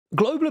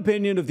Global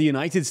opinion of the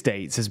United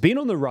States has been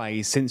on the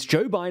rise since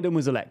Joe Biden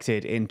was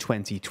elected in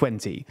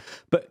 2020.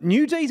 But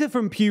new data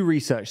from Pew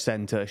Research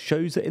Center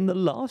shows that in the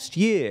last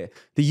year,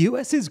 the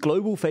US's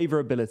global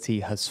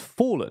favorability has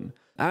fallen,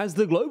 as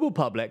the global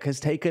public has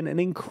taken an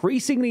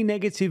increasingly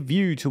negative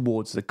view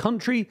towards the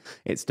country,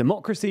 its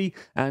democracy,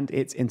 and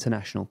its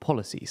international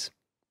policies.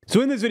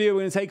 So in this video, we're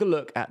going to take a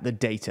look at the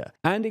data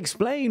and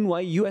explain why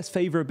US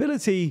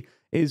favorability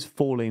is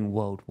falling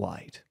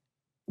worldwide.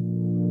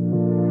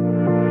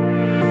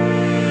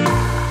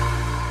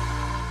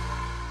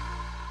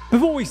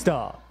 Before we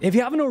start, if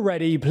you haven't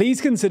already, please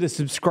consider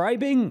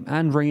subscribing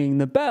and ringing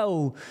the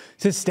bell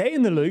to stay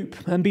in the loop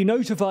and be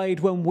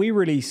notified when we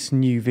release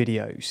new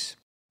videos.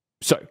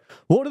 So,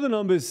 what do the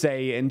numbers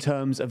say in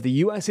terms of the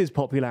US's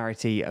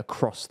popularity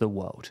across the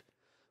world?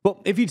 Well,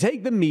 if you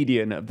take the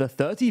median of the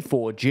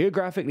 34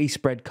 geographically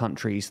spread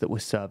countries that were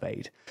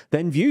surveyed,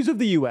 then views of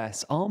the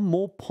US are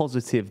more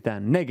positive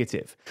than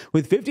negative,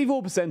 with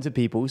 54% of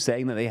people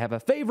saying that they have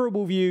a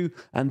favourable view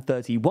and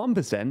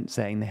 31%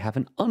 saying they have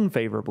an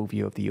unfavourable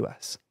view of the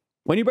US.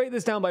 When you break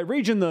this down by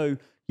region, though,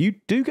 you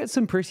do get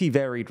some pretty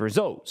varied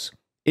results.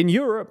 In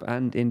Europe,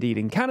 and indeed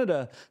in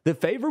Canada, the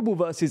favourable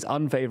versus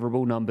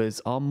unfavourable numbers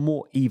are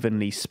more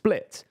evenly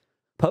split.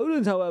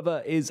 Poland,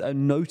 however, is a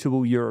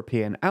notable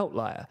European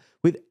outlier,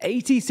 with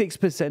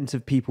 86%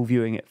 of people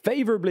viewing it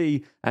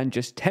favourably and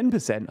just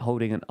 10%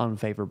 holding an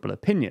unfavourable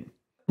opinion.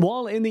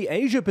 While in the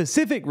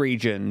Asia-Pacific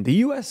region, the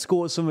US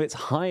scores some of its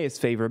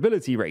highest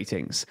favourability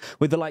ratings,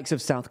 with the likes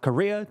of South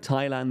Korea,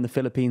 Thailand, the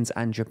Philippines,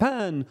 and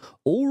Japan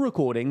all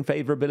recording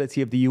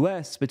favourability of the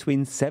US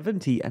between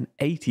 70 and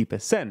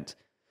 80%.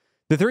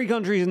 The three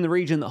countries in the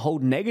region that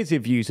hold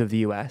negative views of the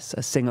US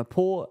are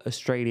Singapore,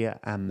 Australia,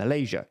 and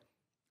Malaysia.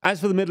 As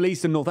for the Middle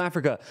East and North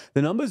Africa,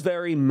 the numbers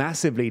vary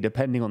massively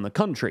depending on the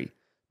country.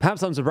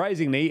 Perhaps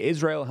unsurprisingly,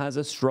 Israel has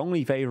a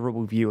strongly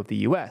favourable view of the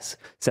US,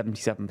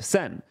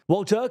 77%,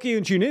 while Turkey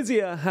and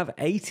Tunisia have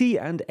 80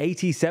 and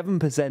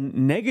 87%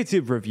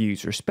 negative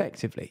reviews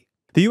respectively.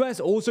 The US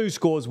also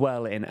scores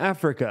well in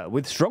Africa,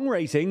 with strong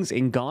ratings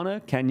in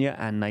Ghana, Kenya,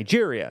 and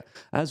Nigeria,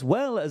 as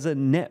well as a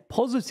net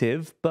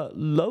positive but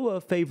lower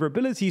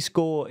favourability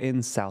score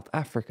in South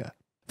Africa.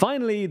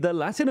 Finally, the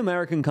Latin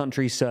American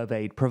countries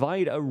surveyed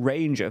provide a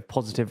range of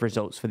positive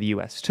results for the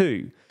US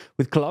too,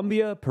 with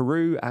Colombia,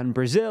 Peru, and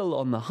Brazil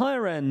on the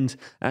higher end,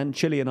 and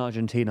Chile and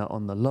Argentina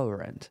on the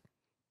lower end.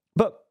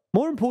 But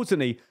more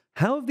importantly,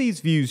 how have these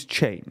views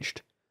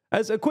changed?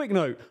 As a quick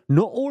note,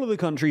 not all of the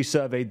countries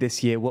surveyed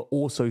this year were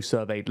also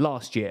surveyed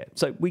last year,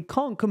 so we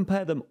can't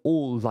compare them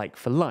all like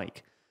for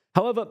like.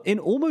 However, in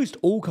almost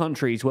all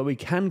countries where we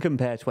can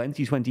compare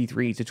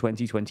 2023 to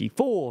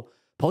 2024,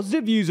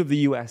 positive views of the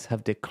US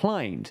have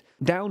declined,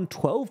 down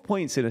 12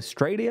 points in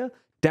Australia,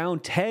 down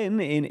 10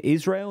 in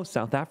Israel,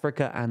 South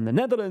Africa, and the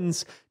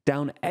Netherlands,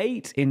 down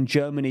 8 in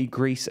Germany,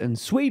 Greece, and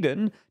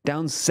Sweden,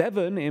 down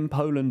 7 in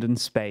Poland and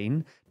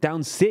Spain,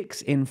 down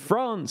 6 in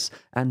France,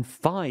 and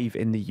 5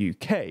 in the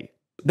UK.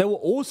 There were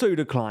also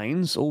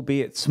declines,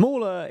 albeit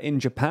smaller,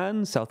 in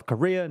Japan, South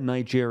Korea,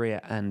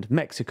 Nigeria, and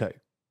Mexico.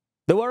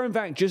 There were in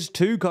fact just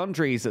 2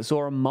 countries that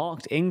saw a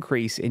marked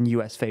increase in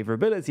US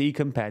favourability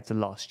compared to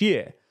last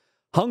year.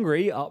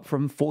 Hungary up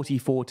from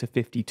 44 to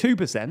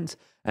 52%,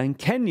 and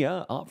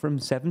Kenya up from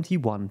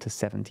 71 to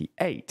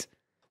 78.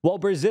 While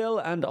Brazil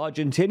and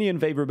Argentinian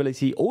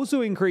favourability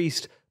also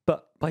increased,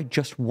 but by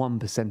just 1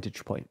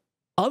 percentage point.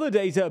 Other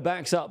data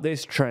backs up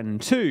this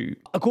trend too.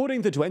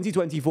 According to the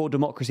 2024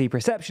 Democracy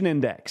Perception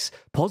Index,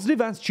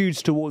 positive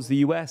attitudes towards the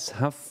US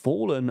have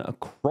fallen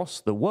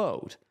across the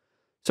world.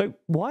 So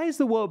why is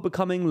the world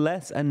becoming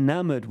less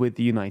enamoured with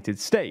the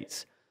United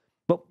States?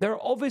 Well, there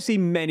are obviously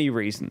many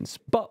reasons,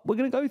 but we're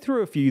going to go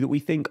through a few that we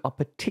think are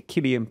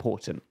particularly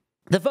important.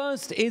 The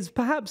first is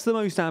perhaps the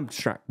most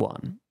abstract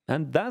one,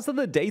 and that's that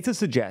the data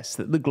suggests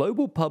that the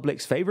global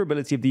public's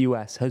favourability of the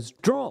US has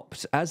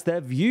dropped as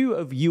their view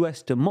of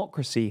US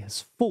democracy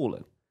has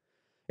fallen.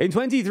 In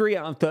 23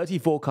 out of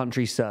 34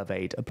 countries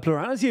surveyed, a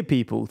plurality of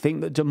people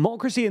think that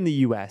democracy in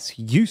the US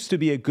used to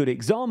be a good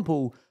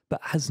example,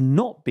 but has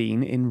not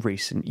been in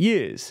recent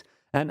years.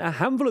 And a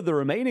handful of the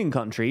remaining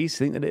countries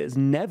think that it has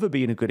never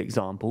been a good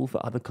example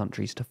for other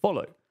countries to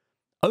follow.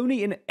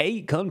 Only in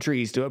 8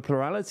 countries do a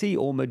plurality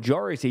or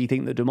majority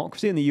think that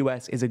democracy in the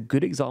US is a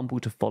good example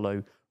to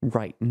follow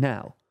right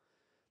now.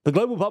 The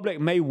global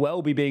public may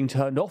well be being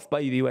turned off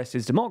by the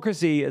US's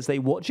democracy as they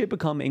watch it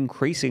become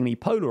increasingly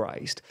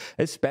polarized,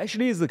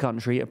 especially as the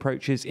country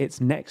approaches its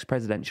next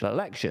presidential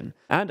election,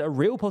 and a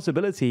real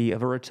possibility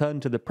of a return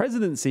to the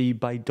presidency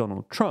by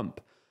Donald Trump,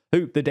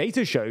 who the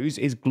data shows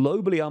is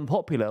globally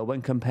unpopular when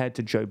compared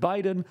to Joe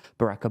Biden,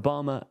 Barack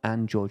Obama,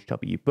 and George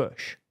W.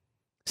 Bush.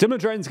 Similar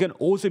trends can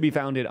also be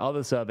found in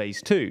other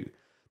surveys too.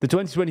 The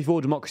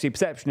 2024 Democracy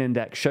Perception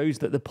Index shows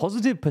that the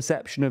positive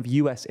perception of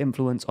US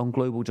influence on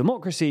global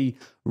democracy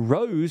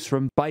rose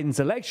from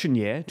Biden's election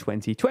year,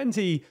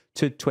 2020,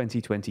 to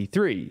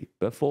 2023,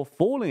 before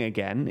falling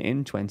again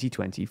in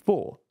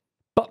 2024.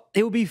 But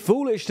it would be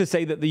foolish to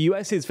say that the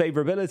US's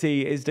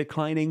favourability is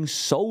declining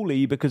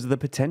solely because of the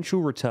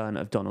potential return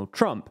of Donald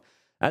Trump,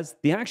 as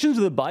the actions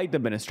of the Biden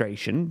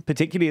administration,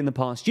 particularly in the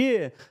past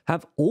year,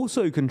 have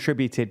also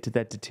contributed to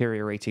their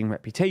deteriorating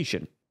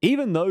reputation.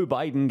 Even though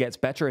Biden gets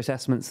better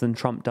assessments than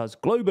Trump does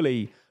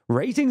globally,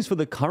 ratings for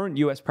the current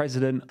US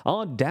president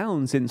are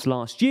down since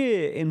last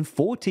year in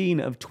 14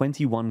 of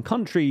 21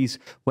 countries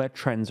where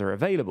trends are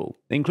available,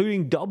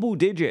 including double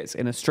digits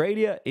in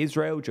Australia,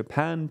 Israel,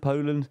 Japan,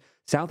 Poland,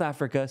 South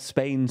Africa,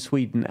 Spain,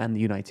 Sweden, and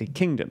the United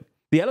Kingdom.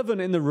 The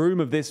elephant in the room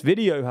of this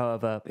video,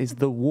 however, is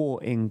the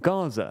war in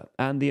Gaza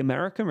and the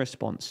American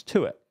response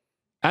to it.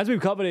 As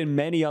we've covered in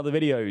many other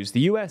videos,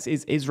 the US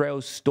is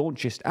Israel's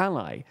staunchest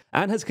ally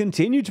and has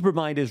continued to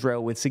provide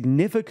Israel with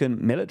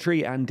significant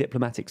military and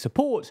diplomatic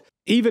support,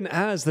 even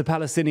as the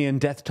Palestinian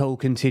death toll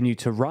continued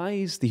to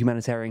rise, the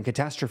humanitarian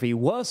catastrophe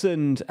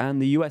worsened,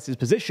 and the US's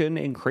position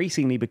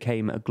increasingly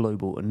became a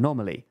global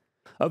anomaly.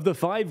 Of the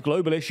 5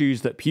 global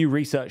issues that Pew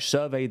Research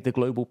surveyed the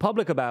global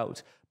public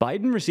about,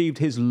 Biden received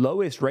his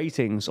lowest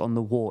ratings on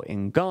the war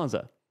in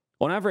Gaza.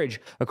 On average,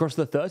 across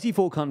the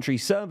 34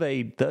 countries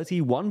surveyed,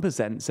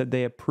 31% said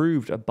they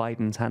approved of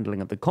Biden's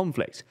handling of the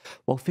conflict,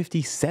 while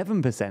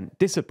 57%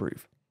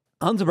 disapprove.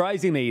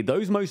 Unsurprisingly,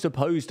 those most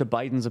opposed to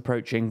Biden's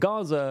approach in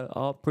Gaza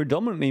are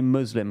predominantly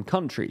Muslim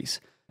countries: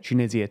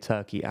 Tunisia,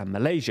 Turkey, and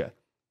Malaysia.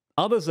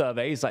 Other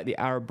surveys, like the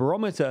Arab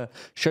Barometer,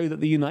 show that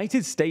the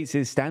United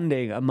States'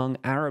 standing among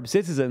Arab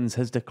citizens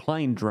has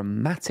declined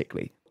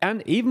dramatically.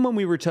 And even when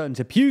we return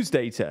to Pew's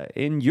data,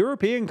 in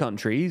European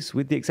countries,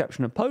 with the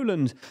exception of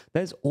Poland,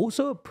 there's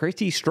also a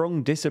pretty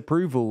strong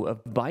disapproval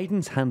of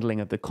Biden's handling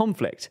of the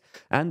conflict.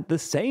 And the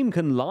same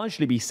can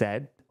largely be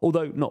said,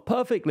 although not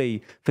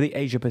perfectly, for the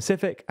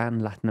Asia-Pacific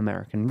and Latin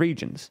American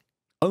regions.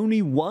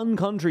 Only one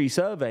country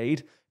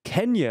surveyed,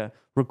 Kenya,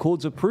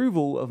 records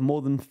approval of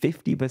more than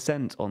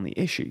 50% on the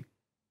issue.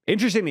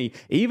 Interestingly,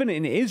 even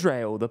in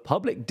Israel, the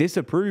public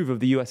disapprove of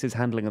the US's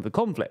handling of the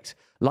conflict,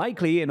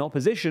 likely in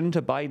opposition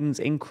to Biden's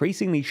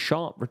increasingly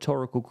sharp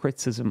rhetorical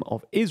criticism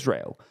of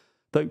Israel,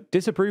 though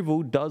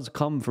disapproval does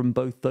come from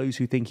both those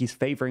who think he's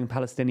favoring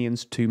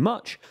Palestinians too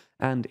much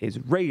and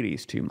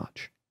Israelis too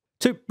much.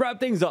 To wrap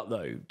things up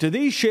though, do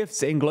these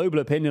shifts in global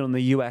opinion on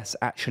the US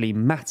actually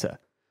matter?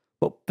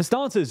 Well, for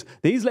starters,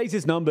 these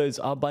latest numbers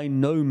are by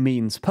no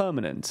means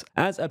permanent,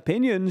 as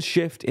opinions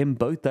shift in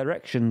both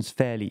directions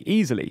fairly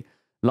easily,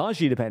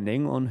 largely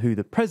depending on who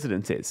the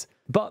president is.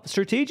 But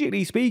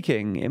strategically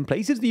speaking, in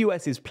places the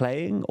US is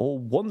playing or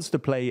wants to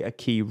play a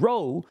key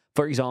role,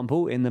 for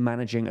example in the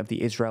managing of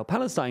the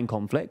Israel-Palestine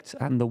conflict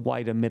and the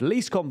wider Middle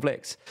East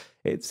conflicts,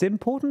 it's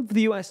important for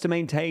the US to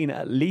maintain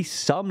at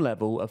least some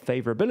level of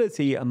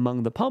favourability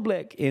among the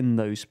public in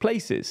those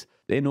places,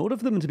 in order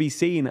for them to be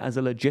seen as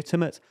a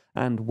legitimate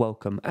and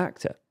welcome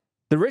actor.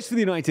 The risk for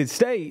the United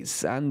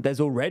States, and there's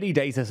already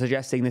data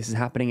suggesting this is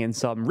happening in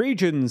some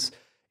regions,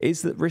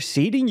 is that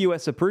receding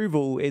US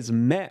approval is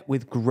met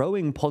with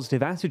growing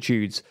positive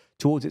attitudes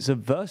towards its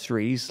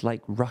adversaries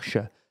like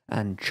Russia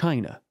and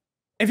China.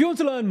 If you want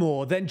to learn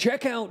more, then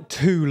check out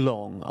Too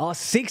Long, our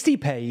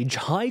 60-page,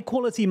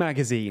 high-quality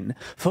magazine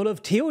full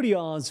of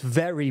TLDR's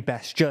very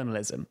best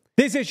journalism.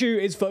 This issue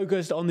is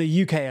focused on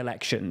the UK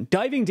election,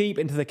 diving deep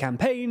into the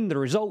campaign, the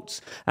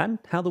results, and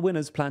how the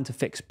winners plan to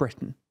fix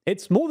Britain.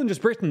 It's more than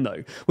just Britain,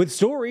 though, with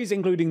stories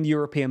including the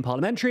European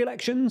parliamentary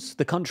elections,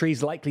 the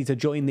countries likely to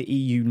join the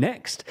EU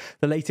next,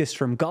 the latest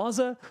from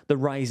Gaza, the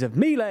rise of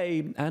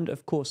Milei, and,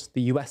 of course,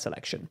 the US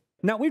election.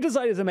 Now, we've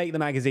decided to make the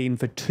magazine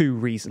for 2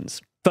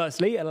 reasons.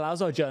 Firstly, it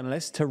allows our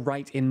journalists to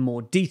write in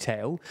more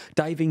detail,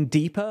 diving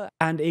deeper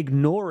and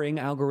ignoring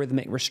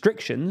algorithmic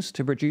restrictions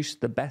to produce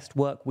the best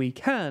work we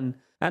can.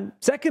 And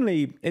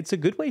secondly, it's a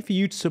good way for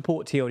you to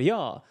support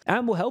TLDR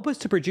and will help us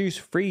to produce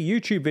free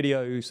YouTube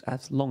videos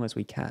as long as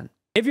we can.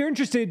 If you're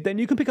interested, then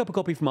you can pick up a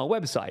copy from our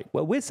website,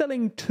 where we're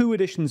selling 2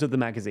 editions of the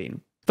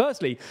magazine.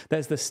 Firstly,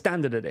 there's the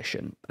standard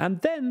edition, and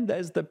then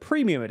there's the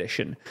premium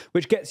edition,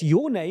 which gets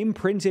your name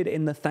printed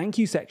in the thank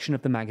you section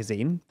of the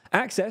magazine,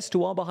 access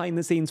to our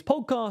behind-the-scenes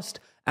podcast,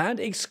 and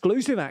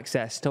exclusive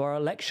access to our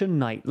election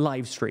night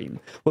livestream,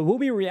 where we'll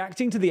be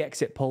reacting to the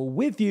exit poll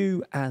with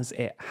you as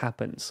it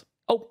happens.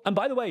 Oh, and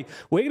by the way,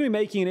 we're going to be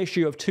making an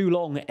issue of Too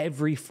Long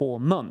every 4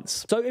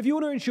 months. So if you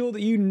want to ensure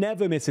that you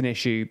never miss an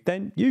issue,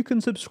 then you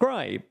can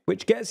subscribe,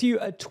 which gets you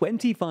a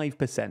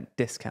 25%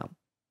 discount.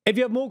 If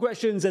you have more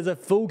questions, there's a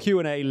full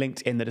Q&A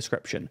linked in the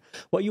description,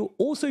 where you'll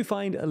also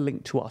find a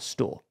link to our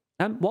store.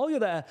 And while you're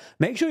there,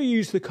 make sure you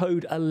use the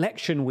code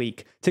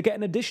ELECTIONWEEK to get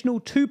an additional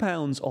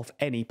 £2 off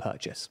any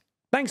purchase.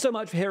 Thanks so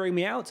much for hearing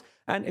me out,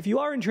 and if you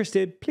are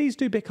interested, please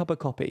do pick up a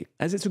copy,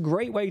 as it's a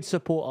great way to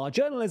support our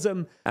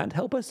journalism and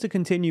help us to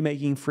continue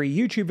making free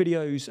YouTube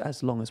videos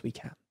as long as we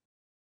can.